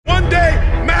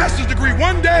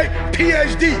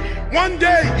PhD. One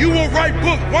day you will write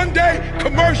books. One day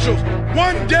commercials.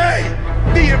 One day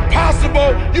the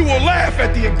impossible, you will laugh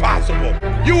at the impossible.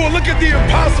 You will look at the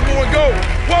impossible and go,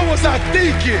 what was I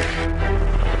thinking?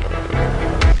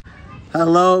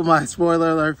 Hello, my spoiler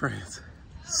alert friends.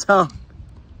 So,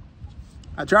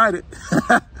 I tried it.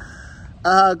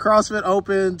 CrossFit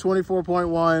Open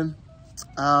 24.1.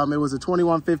 It was a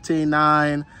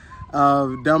 21-15-9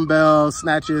 of dumbbell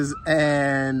snatches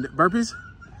and burpees.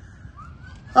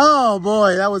 Oh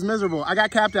boy, that was miserable. I got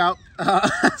capped out,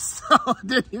 so I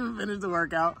didn't even finish the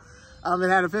workout. It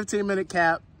had a 15-minute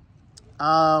cap.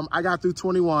 I got through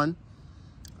 21.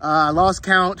 I lost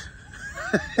count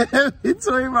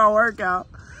between my workout.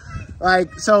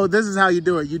 Like, so this is how you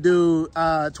do it. You do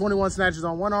 21 snatches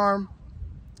on one arm,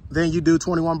 then you do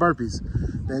 21 burpees.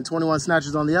 Then 21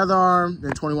 snatches on the other arm,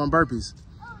 then 21 burpees.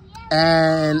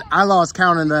 And I lost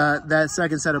count in that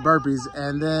second set of burpees.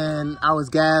 And then I was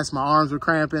gassed. My arms were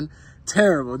cramping.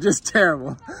 Terrible, just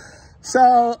terrible.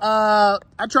 So I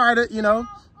tried it, you know,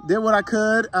 did what I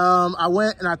could. I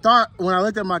went and I thought, when I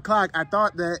looked at my clock, I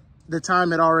thought that the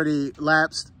time had already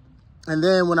lapsed. And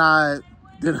then when I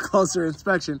did a closer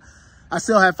inspection, I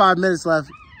still had 5 minutes left,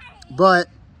 but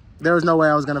there was no way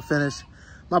I was gonna finish.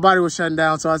 My body was shutting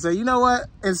down. So I said, you know what?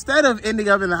 Instead of ending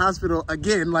up in the hospital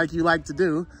again, like you like to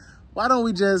do, why don't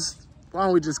we just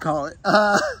call it?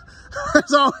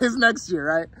 It's always next year,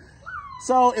 right?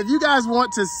 So if you guys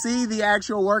want to see the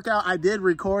actual workout, I did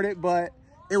record it, but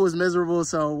it was miserable,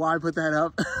 so why put that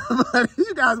up? But if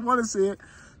you guys want to see it,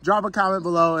 drop a comment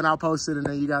below and I'll post it and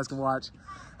then you guys can watch.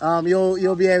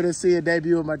 You'll be able to see a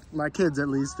debut of my kids at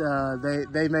least.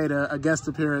 They made a guest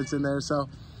appearance in there, so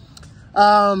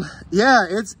yeah,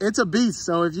 it's a beast.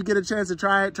 So if you get a chance to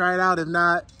try it out. If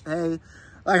not, hey,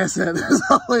 like I said, there's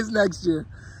always next year.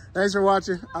 Thanks for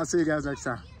watching. I'll see you guys next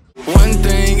time. One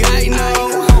thing I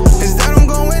know is that I'm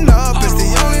going up.